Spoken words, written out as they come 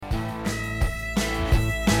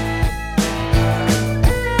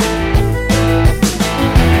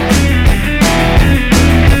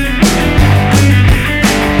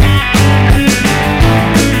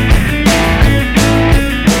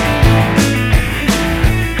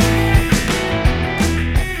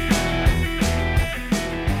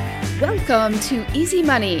Welcome to Easy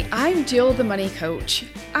Money. I'm Jill, the money coach.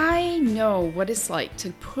 I know what it's like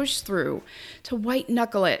to push through, to white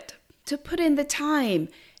knuckle it, to put in the time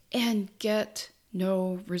and get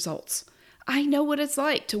no results. I know what it's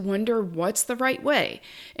like to wonder what's the right way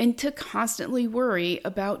and to constantly worry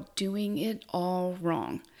about doing it all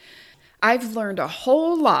wrong. I've learned a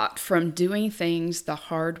whole lot from doing things the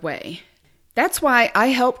hard way. That's why I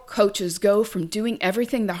help coaches go from doing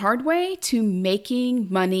everything the hard way to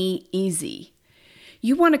making money easy.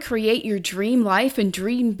 You want to create your dream life and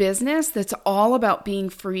dream business that's all about being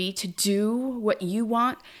free to do what you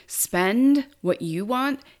want, spend what you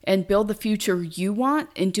want, and build the future you want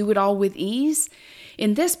and do it all with ease?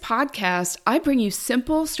 In this podcast, I bring you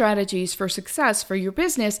simple strategies for success for your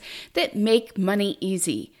business that make money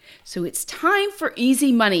easy. So it's time for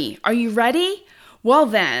Easy Money. Are you ready? Well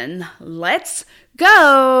then, let's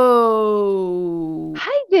go!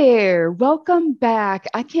 Hi there, welcome back.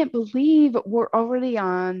 I can't believe we're already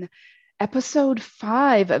on episode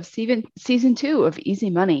 5 of season 2 of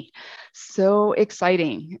Easy Money. So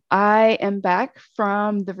exciting. I am back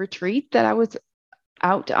from the retreat that I was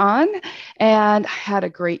out on and I had a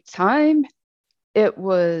great time. It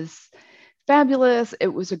was fabulous.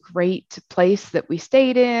 It was a great place that we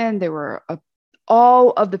stayed in. There were all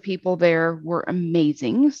of the people there were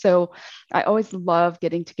amazing. So I always love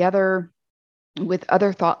getting together with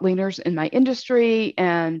other thought leaders in my industry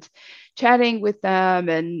and chatting with them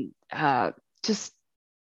and just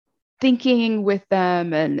thinking with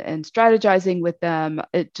them and strategizing with them.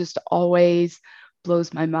 It just always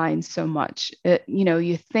blows my mind so much.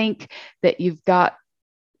 You think that you've got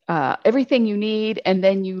everything you need, and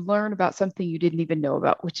then you learn about something you didn't even know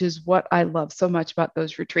about, which is what I love so much about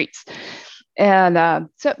those retreats. And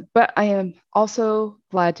but I am also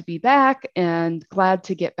glad to be back and glad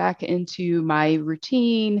to get back into my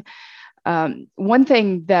routine. One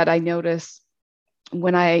thing that I notice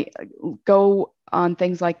when I go on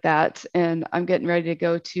things like that, and I'm getting ready to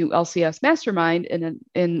go to LCS Mastermind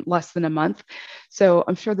in less than a month, so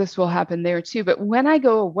I'm sure this will happen there too. But when I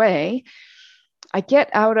go away, I get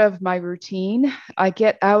out of my routine. I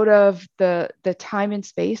get out of the time and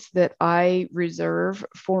space that I reserve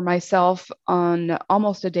for myself on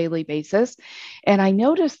almost a daily basis. And I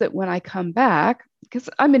notice that when I come back, because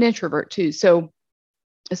I'm an introvert too, so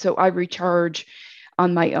I recharge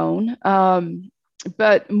on my own.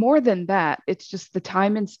 But more than that, it's just the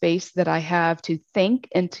time and space that I have to think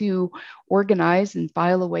and to organize and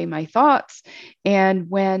file away my thoughts. And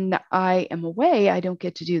when I am away, I don't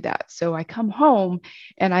get to do that. So I come home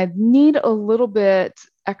and I need a little bit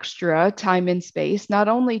extra time and space, not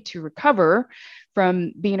only to recover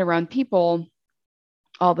from being around people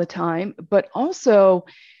all the time, but also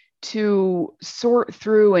to sort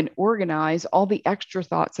through and organize all the extra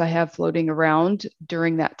thoughts I have floating around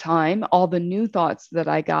during that time, all the new thoughts that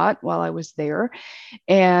I got while I was there,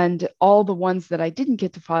 and all the ones that I didn't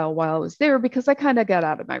get to file while I was there because I kind of got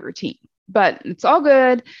out of my routine. But it's all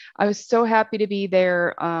good. I was so happy to be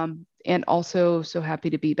there, and also so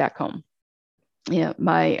happy to be back home. Yeah,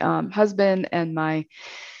 my husband and my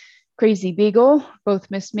crazy beagle both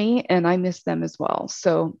missed me and I missed them as well.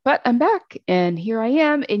 So, but I'm back and here I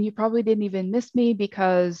am. And you probably didn't even miss me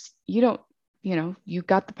because you got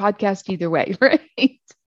the podcast either way, right?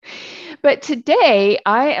 But today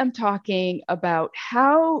I am talking about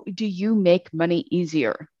how do you make money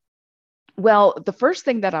easier? Well, the first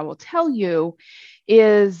thing that I will tell you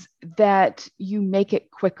is that you make it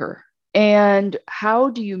quicker. And how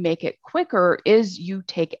do you make it quicker is you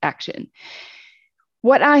take action.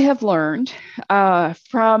 What I have learned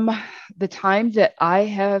from the time that I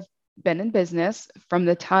have been in business, from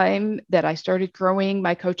the time that I started growing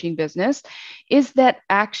my coaching business, is that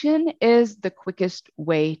action is the quickest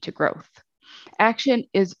way to growth. Action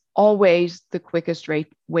is always the quickest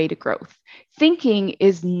way to growth. Thinking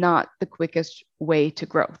is not the quickest way to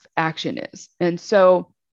growth. Action is. And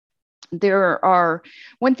so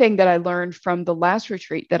one thing that I learned from the last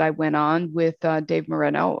retreat that I went on with Dave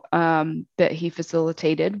Moreno that he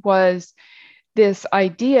facilitated was this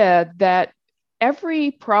idea that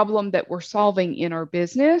every problem that we're solving in our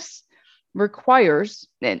business requires,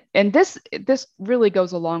 and this really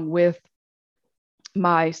goes along with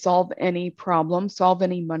my solve any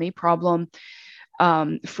money problem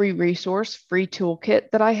free resource, free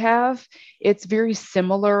toolkit that I have. It's very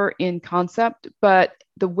similar in concept, but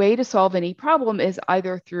the way to solve any problem is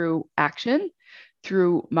either through action,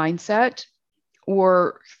 through mindset,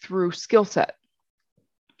 or through skill set.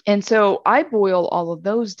 And so I boil all of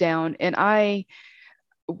those down, and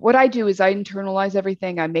what I do is I internalize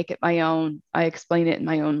everything. I make it my own. I explain it in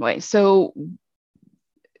my own way. So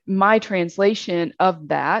my translation of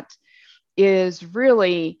that is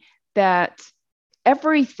really that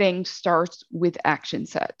everything starts with action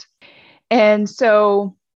set. And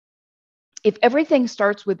so if everything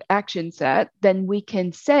starts with action set, then we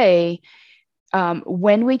can say,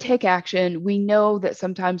 when we take action, we know that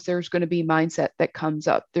sometimes there's going to be mindset that comes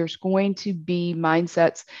up. There's going to be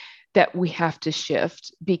mindsets that we have to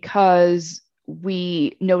shift because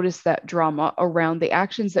we notice that drama around the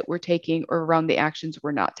actions that we're taking or around the actions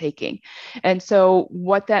we're not taking. And so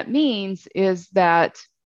what that means is that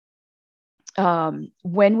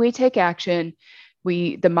when we take action,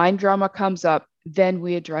 the mind drama comes up, then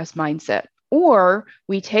we address mindset. Or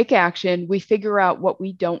we take action, we figure out what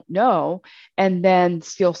we don't know, and then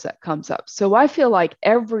skill set comes up. So I feel like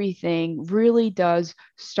everything really does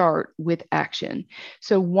start with action.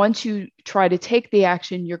 So once you try to take the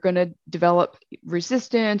action, you're going to develop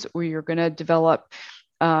resistance, or you're going to develop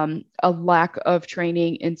a lack of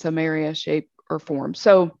training in some area, shape, or form.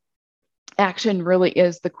 So action really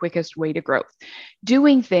is the quickest way to growth.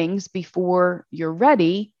 Doing things before you're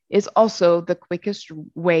ready is also the quickest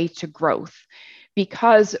way to growth,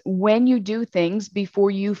 because when you do things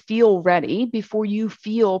before you feel ready, before you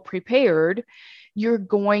feel prepared, you're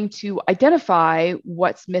going to identify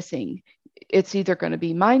what's missing. It's either going to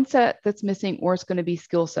be mindset that's missing, or it's going to be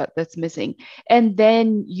skill set that's missing. And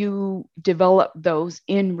then you develop those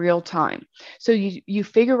in real time. So you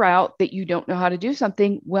figure out that you don't know how to do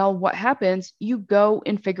something. Well, what happens? You go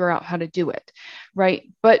and figure out how to do it,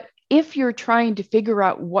 right? But if you're trying to figure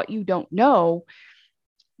out what you don't know,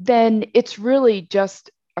 then it's really just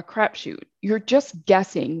a crapshoot. You're just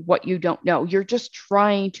guessing what you don't know. You're just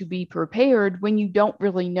trying to be prepared when you don't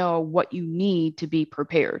really know what you need to be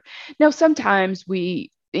prepared. Now, sometimes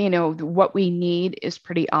what we need is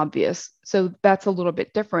pretty obvious. So that's a little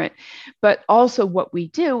bit different. But also what we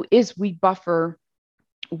do is we buffer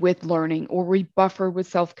with learning, or we buffer with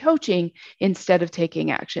self-coaching instead of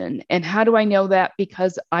taking action. And how do I know that?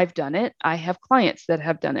 Because I've done it. I have clients that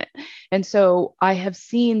have done it. And so I have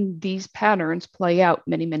seen these patterns play out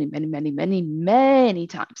many, many, many, many, many, many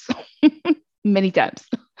times. Many times.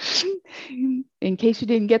 In case you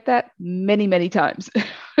didn't get that, many, many times.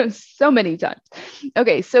 So many times.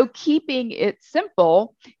 Okay, so keeping it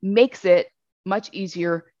simple makes it much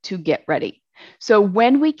easier to get ready. So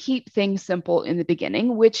when we keep things simple in the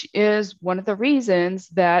beginning, which is one of the reasons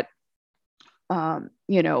that,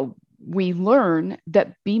 we learn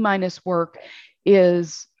that B- work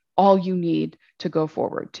is all you need to go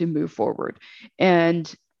forward, to move forward.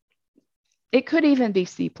 And it could even be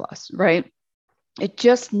C+, right? It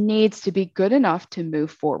just needs to be good enough to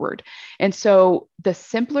move forward. And so the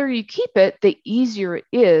simpler you keep it, the easier it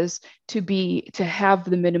is to have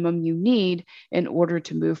the minimum you need in order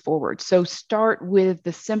to move forward. So start with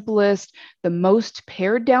the simplest, the most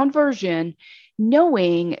pared down version,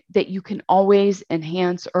 knowing that you can always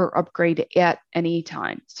enhance or upgrade it at any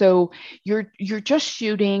time. So you're just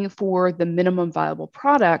shooting for the minimum viable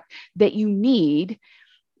product that you need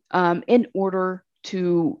in order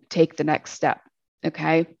to take the next step.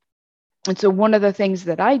 Okay. And so one of the things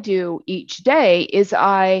that I do each day is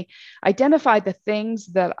I identify the things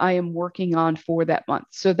that I am working on for that month.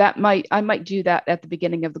 So I might do that at the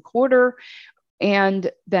beginning of the quarter,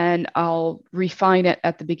 and then I'll refine it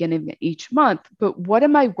at the beginning of each month. But what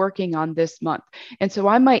am I working on this month? And so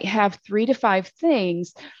I might have 3 to 5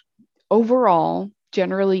 things overall,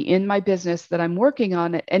 generally in my business, that I'm working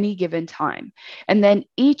on at any given time. And then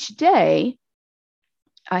each day,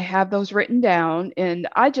 I have those written down, and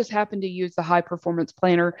I just happen to use the high performance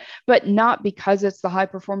planner, but not because it's the high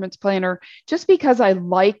performance planner, just because I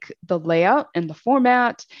like the layout and the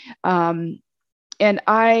format. And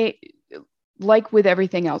I, like with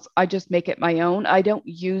everything else, I just make it my own. I don't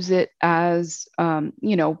use it as,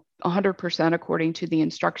 100% according to the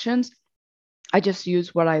instructions. I just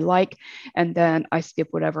use what I like, and then I skip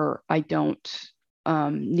whatever I don't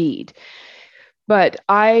need. But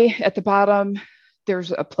at the bottom,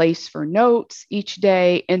 there's a place for notes each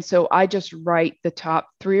day. And so I just write the top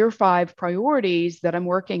 3 or 5 priorities that I'm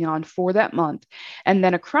working on for that month. And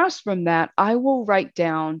then across from that, I will write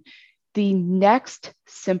down the next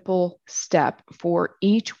simple step for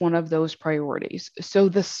each one of those priorities. So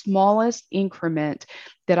the smallest increment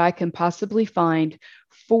that I can possibly find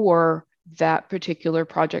for that particular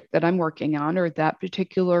project that I'm working on, or that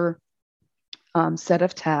particular set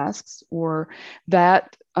of tasks, or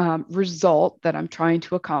that result that I'm trying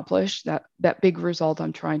to accomplish, that big result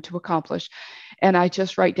I'm trying to accomplish. And I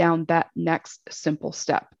just write down that next simple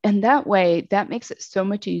step. And that way, that makes it so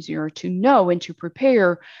much easier to know and to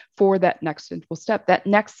prepare for that next simple step. That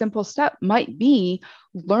next simple step might be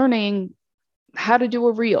learning how to do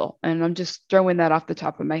a reel. And I'm just throwing that off the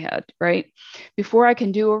top of my head, right? Before I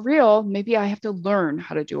can do a reel, maybe I have to learn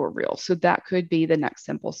how to do a reel. So that could be the next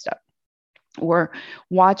simple step. Or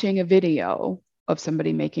watching a video of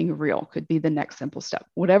somebody making a reel could be the next simple step,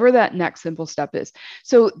 whatever that next simple step is.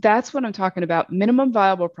 So that's what I'm talking about. Minimum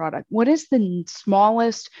viable product. What is the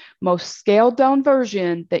smallest, most scaled down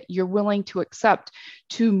version that you're willing to accept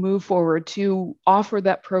to move forward, to offer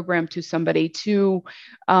that program to somebody, to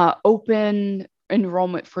open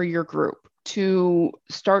enrollment for your group, to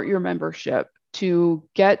start your membership, to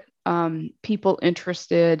get people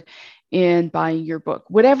interested in buying your book,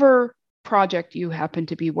 whatever project you happen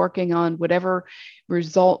to be working on, whatever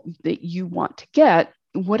result that you want to get,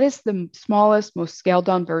 what is the smallest, most scaled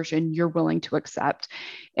down version you're willing to accept?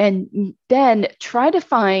 And then try to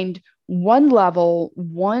find one level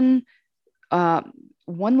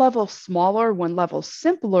smaller, one level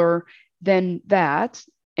simpler than that,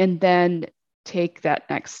 and then take that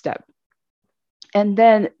next step. And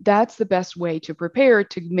then that's the best way to prepare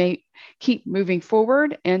to keep moving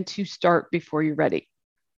forward and to start before you're ready.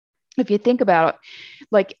 If you think about it,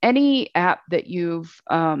 like any app that you've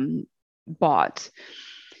bought,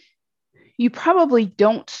 you probably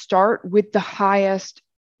don't start with the highest,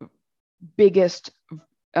 biggest,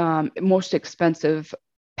 most expensive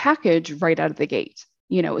package right out of the gate,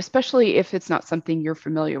 especially if it's not something you're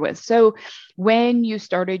familiar with. So when you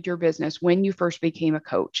started your business, when you first became a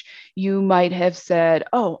coach, you might have said,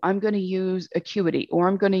 oh, I'm going to use Acuity, or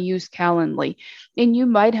I'm going to use Calendly. And you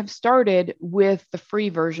might have started with the free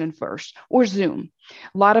version first, or Zoom.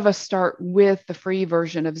 A lot of us start with the free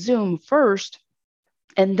version of Zoom first.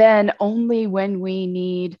 And then only when we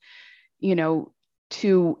need,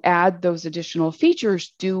 to add those additional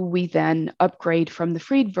features, do we then upgrade from the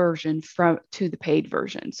free version to the paid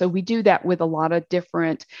version. So we do that with a lot of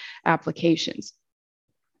different applications.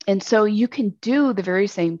 And so you can do the very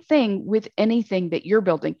same thing with anything that you're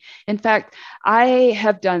building. In fact, I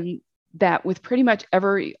have done that with pretty much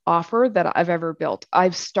every offer that I've ever built.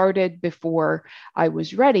 I've started before I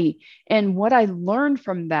was ready. And what I learned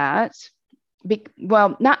from that,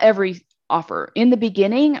 well, not every offer. In the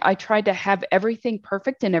beginning, I tried to have everything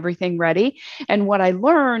perfect and everything ready. And what I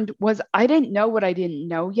learned was I didn't know what I didn't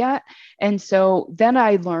know yet. And so then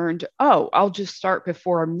I learned, oh, I'll just start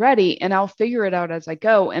before I'm ready, and I'll figure it out as I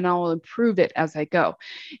go, and I'll improve it as I go.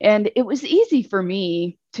 And it was easy for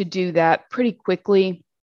me to do that pretty quickly.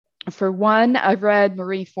 For one, I've read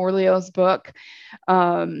Marie Forleo's book.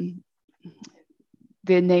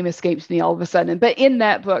 The name escapes me all of a sudden, but in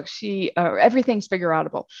that book, everything's figure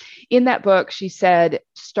outable. In that book, she said,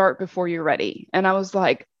 start before you're ready. And I was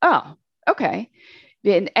like, oh, okay.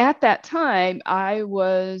 And at that time, I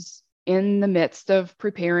was in the midst of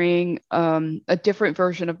preparing a different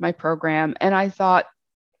version of my program. And I thought,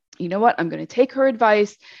 you know what? I'm going to take her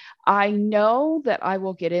advice. I know that I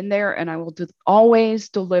will get in there and I will always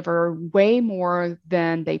deliver way more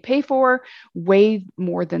than they pay for, way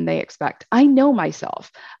more than they expect. I know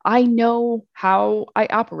myself. I know how I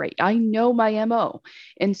operate. I know my MO.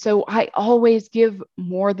 And so I always give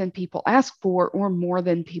more than people ask for or more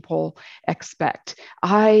than people expect.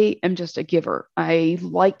 I am just a giver. I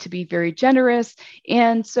like to be very generous.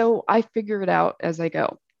 And so I figure it out as I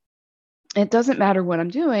go. It doesn't matter what I'm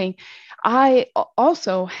doing. I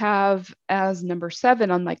also have as number 7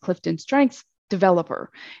 on my Clifton Strengths,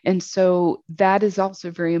 developer. And so that is also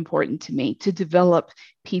very important to me, to develop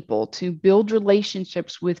people, to build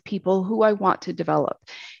relationships with people who I want to develop.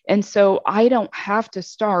 And so I don't have to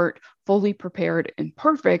start fully prepared and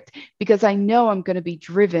perfect, because I know I'm going to be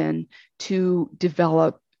driven to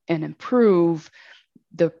develop and improve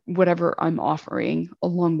whatever I'm offering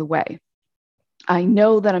along the way. I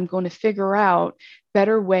know that I'm going to figure out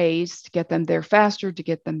better ways to get them there faster, to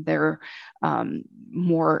get them there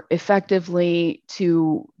more effectively,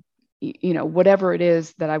 to whatever it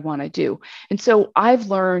is that I want to do. And so I've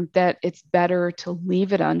learned that it's better to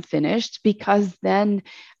leave it unfinished, because then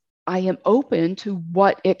I am open to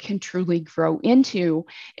what it can truly grow into,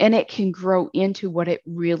 and it can grow into what it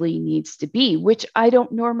really needs to be, which I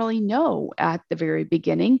don't normally know at the very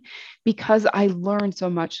beginning, because I learned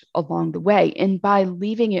so much along the way. And by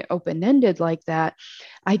leaving it open-ended like that,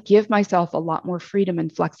 I give myself a lot more freedom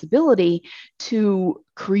and flexibility to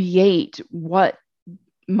create what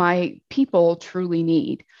my people truly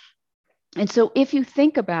need. And so if you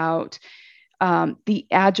think about the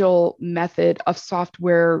agile method of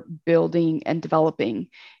software building and developing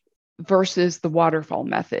versus the waterfall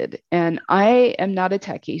method. And I am not a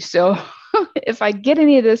techie, so if I get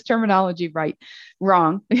any of this terminology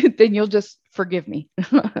wrong, then you'll just forgive me.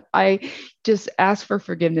 I just ask for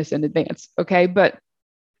forgiveness in advance. Okay. But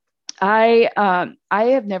I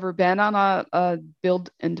have never been on a build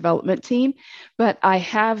and development team, but I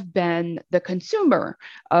have been the consumer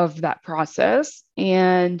of that process.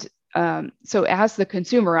 And so as the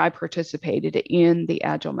consumer, I participated in the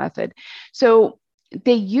Agile method. So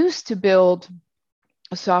they used to build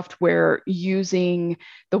software using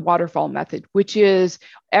the waterfall method, which is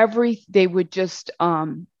they would just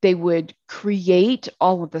they would create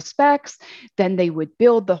all of the specs, then they would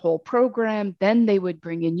build the whole program, then they would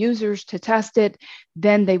bring in users to test it,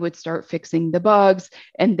 then they would start fixing the bugs,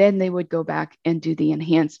 and then they would go back and do the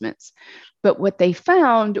enhancements. But what they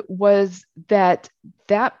found was that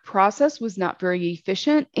that process was not very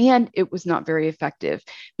efficient and it was not very effective,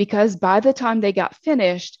 because by the time they got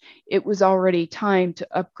finished, it was already time to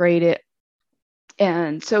upgrade it.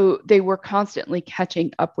 And so they were constantly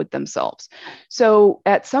catching up with themselves. So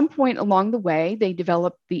at some point along the way, they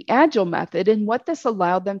developed the Agile method. And what this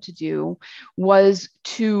allowed them to do was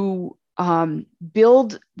to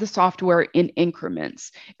build the software in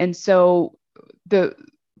increments. And so the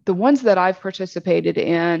ones that I've participated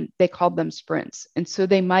in, they called them sprints. And so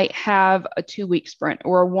they might have a 2-week sprint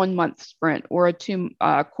or a 1-month sprint or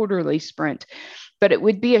a quarterly sprint, but it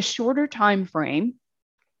would be a shorter time frame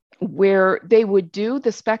where they would do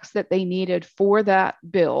the specs that they needed for that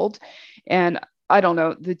build. And I don't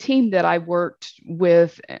know, the team that I worked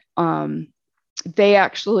with, they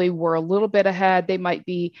actually were a little bit ahead. They might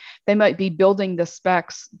be building the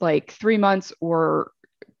specs like 3 months or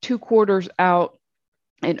 2 quarters out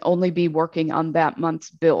and only be working on that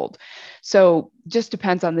month's build. So just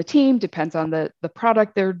depends on the team, depends on the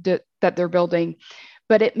product that they're building.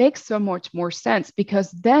 But it makes so much more sense,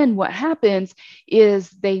 because then what happens is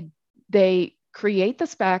they create the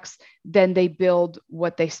specs, then they build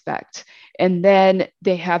what they spec'd, and then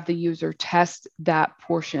they have the user test that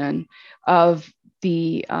portion of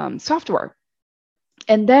the software.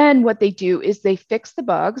 And then what they do is they fix the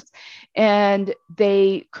bugs and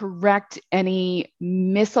they correct any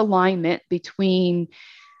misalignment between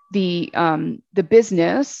the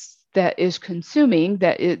business that is consuming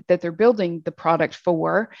that they're building the product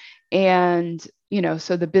for. And,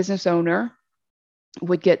 so the business owner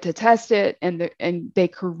would get to test it, and they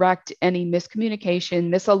correct any miscommunication,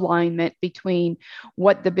 misalignment between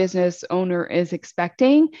what the business owner is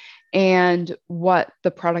expecting and what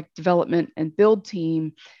the product development and build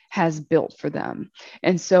team has built for them.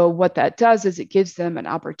 And so what that does is it gives them an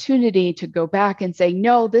opportunity to go back and say,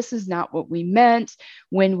 no, this is not what we meant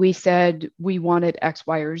when we said we wanted X,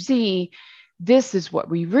 Y, or Z. This is what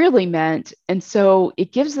we really meant. And so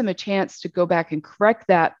it gives them a chance to go back and correct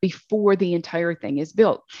that before the entire thing is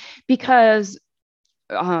built, because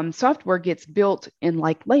software gets built in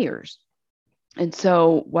like layers. And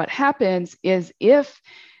so what happens is if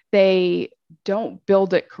they don't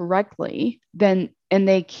build it correctly, and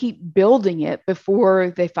they keep building it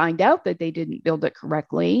before they find out that they didn't build it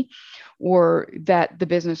correctly, or that the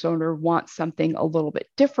business owner wants something a little bit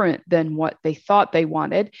different than what they thought they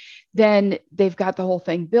wanted, then they've got the whole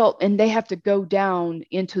thing built and they have to go down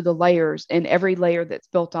into the layers, and every layer that's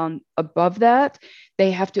built on above that,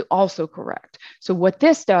 they have to also correct. So what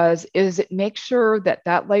this does is it makes sure that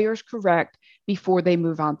that layer is correct before they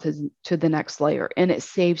move on to the next layer. And it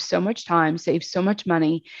saves so much time, saves so much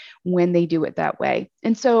money when they do it that way.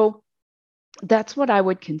 And so that's what I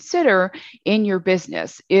would consider in your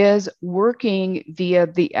business, is working via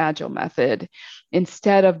the Agile method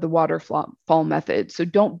instead of the waterfall method. So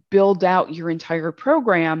don't build out your entire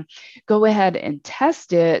program. Go ahead and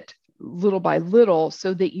test it little by little,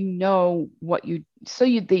 so that you know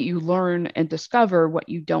that you learn and discover what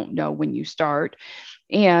you don't know when you start,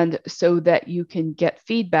 and so that you can get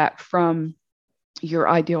feedback from your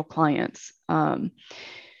ideal clients.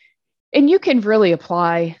 And you can really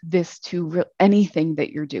apply this to anything that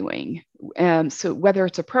you're doing. So whether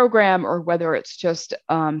it's a program or whether it's just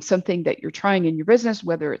something that you're trying in your business,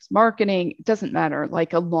 whether it's marketing, it doesn't matter.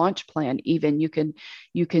 Like a launch plan, even you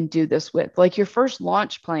can do this with. Like your first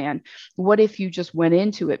launch plan, what if you just went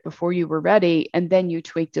into it before you were ready and then you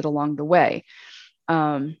tweaked it along the way?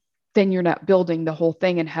 Then you're not building the whole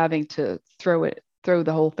thing and having to throw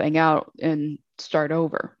the whole thing out and start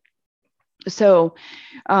over. So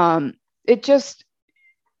it just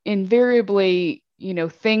invariably,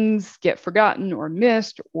 things get forgotten or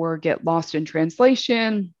missed or get lost in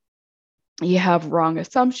translation. You have wrong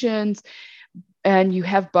assumptions and you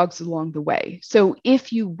have bugs along the way. So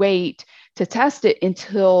if you wait to test it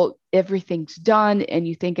until everything's done and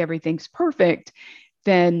you think everything's perfect,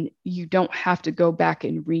 then you don't have to go back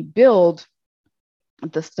and rebuild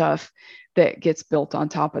the stuff that gets built on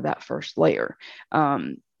top of that first layer.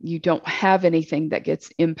 you don't have anything that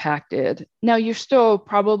gets impacted. Now, you're still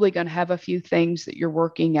probably going to have a few things that you're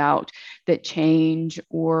working out that change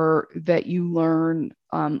or that you learn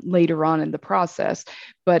later on in the process,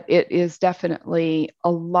 but it is definitely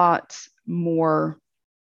a lot more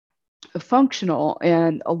functional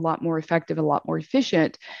and a lot more effective, a lot more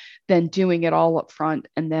efficient than doing it all up front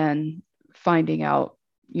and then finding out,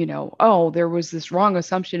 oh, there was this wrong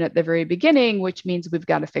assumption at the very beginning, which means we've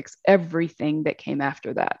got to fix everything that came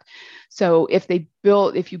after that. So if you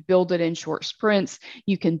build it in short sprints,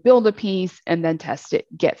 you can build a piece and then test it,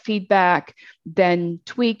 get feedback, then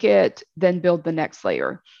tweak it, then build the next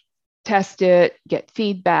layer, test it, get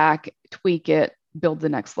feedback, tweak it, build the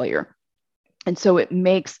next layer. And so it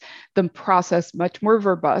makes the process much more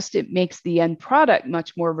robust. It makes the end product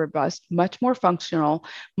much more robust, much more functional,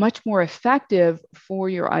 much more effective for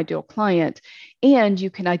your ideal client. And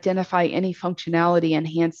you can identify any functionality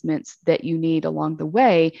enhancements that you need along the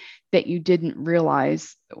way that you didn't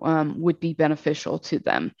realize would be beneficial to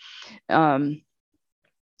them.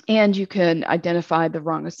 And you can identify the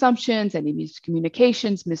wrong assumptions, any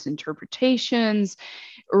miscommunications, misinterpretations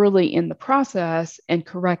early in the process and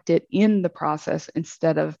correct it in the process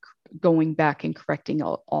instead of going back and correcting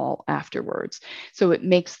all afterwards. So it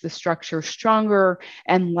makes the structure stronger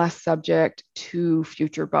and less subject to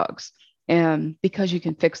future bugs, and because you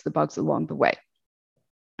can fix the bugs along the way.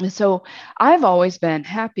 So I've always been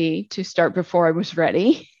happy to start before I was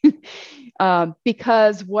ready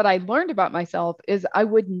because what I learned about myself is I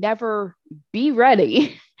would never be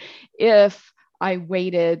ready if I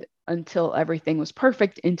waited until everything was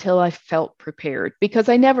perfect, until I felt prepared, because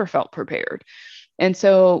I never felt prepared. And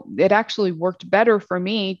so it actually worked better for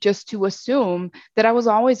me just to assume that I was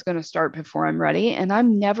always going to start before I'm ready and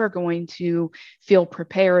I'm never going to feel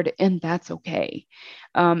prepared, and that's okay.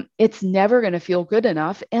 It's never going to feel good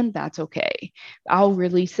enough, and that's okay. I'll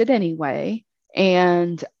release it anyway,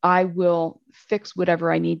 and I will fix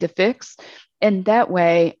whatever I need to fix. And that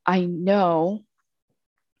way I know,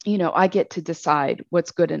 I get to decide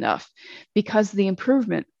what's good enough, because the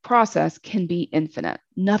improvement process can be infinite.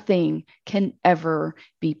 Nothing can ever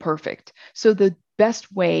be perfect. So the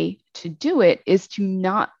best way to do it is to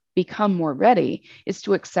not become more ready, is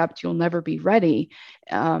to accept you'll never be ready,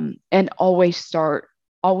 and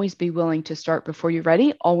always be willing to start before you're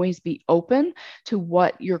ready. Always be open to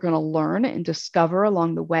what you're going to learn and discover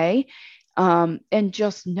along the way. And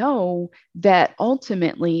just know that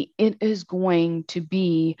ultimately it is going to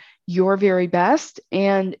be your very best,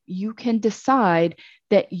 and you can decide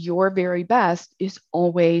that your very best is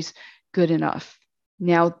always good enough.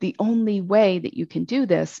 Now, the only way that you can do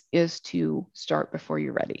this is to start before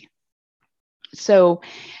you're ready. So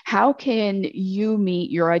how can you meet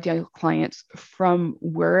your ideal clients from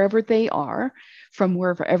wherever they are, from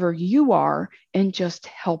wherever you are, and just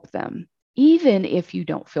help them, even if you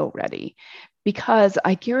don't feel ready? Because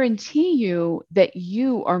I guarantee you that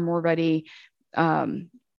you are more ready,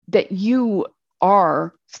 that you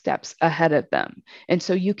are steps ahead of them. And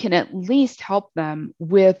so you can at least help them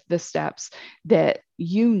with the steps that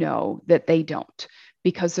you know that they don't,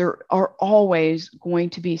 because there are always going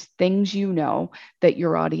to be things that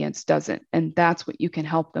your audience doesn't. And that's what you can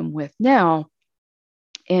help them with now.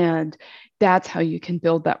 And that's how you can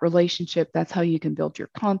build that relationship. That's how you can build your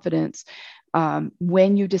confidence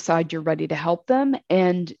when you decide you're ready to help them,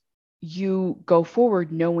 and you go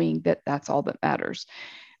forward knowing that that's all that matters.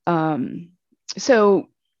 So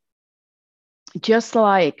just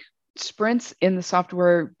like sprints in the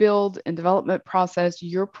software build and development process,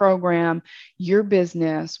 your program, your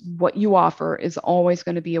business, what you offer is always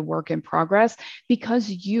going to be a work in progress, because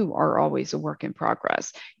you are always a work in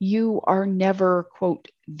progress. You are never, quote,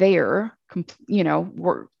 there,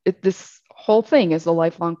 this whole thing is a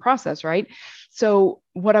lifelong process, right? So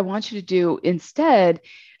what I want you to do, instead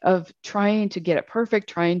of trying to get it perfect,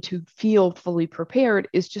 trying to feel fully prepared,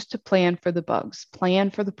 is just to plan for the bugs, plan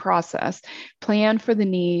for the process, plan for the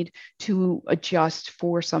need to adjust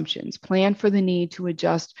for assumptions, plan for the need to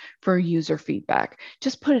adjust for user feedback.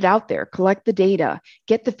 Just put it out there, collect the data,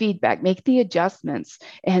 get the feedback, make the adjustments,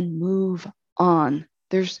 and move on.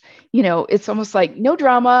 There's, it's almost like no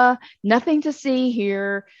drama, nothing to see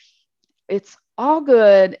here. It's all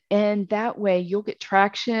good. And that way you'll get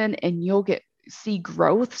traction and you'll see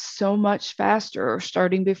growth so much faster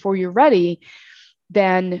starting before you're ready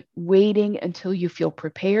than waiting until you feel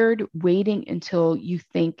prepared, waiting until you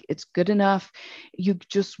think it's good enough. You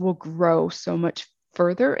just will grow so much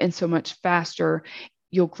further and so much faster.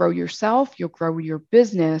 You'll grow yourself, you'll grow your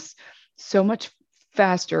business so much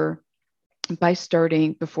faster by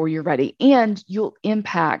starting before you're ready, and you'll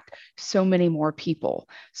impact so many more people.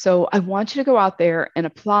 So I want you to go out there and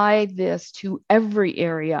apply this to every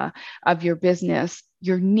area of your business,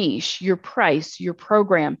 your niche, your price, your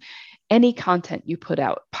program, any content you put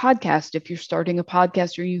out, podcast, if you're starting a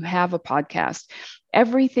podcast or you have a podcast,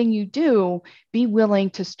 everything you do, be willing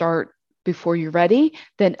to start before you're ready,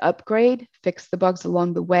 then upgrade, fix the bugs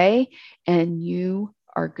along the way, and you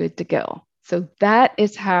are good to go. So that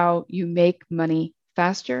is how you make money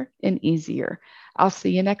faster and easier. I'll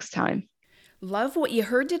see you next time. Love what you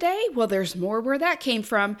heard today? Well, there's more where that came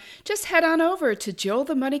from. Just head on over to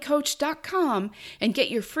jillthemoneycoach.com and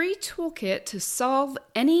get your free toolkit to solve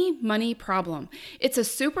any money problem. It's a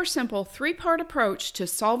super simple 3-part approach to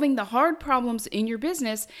solving the hard problems in your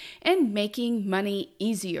business and making money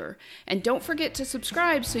easier. And don't forget to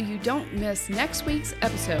subscribe so you don't miss next week's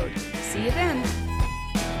episode. See you then.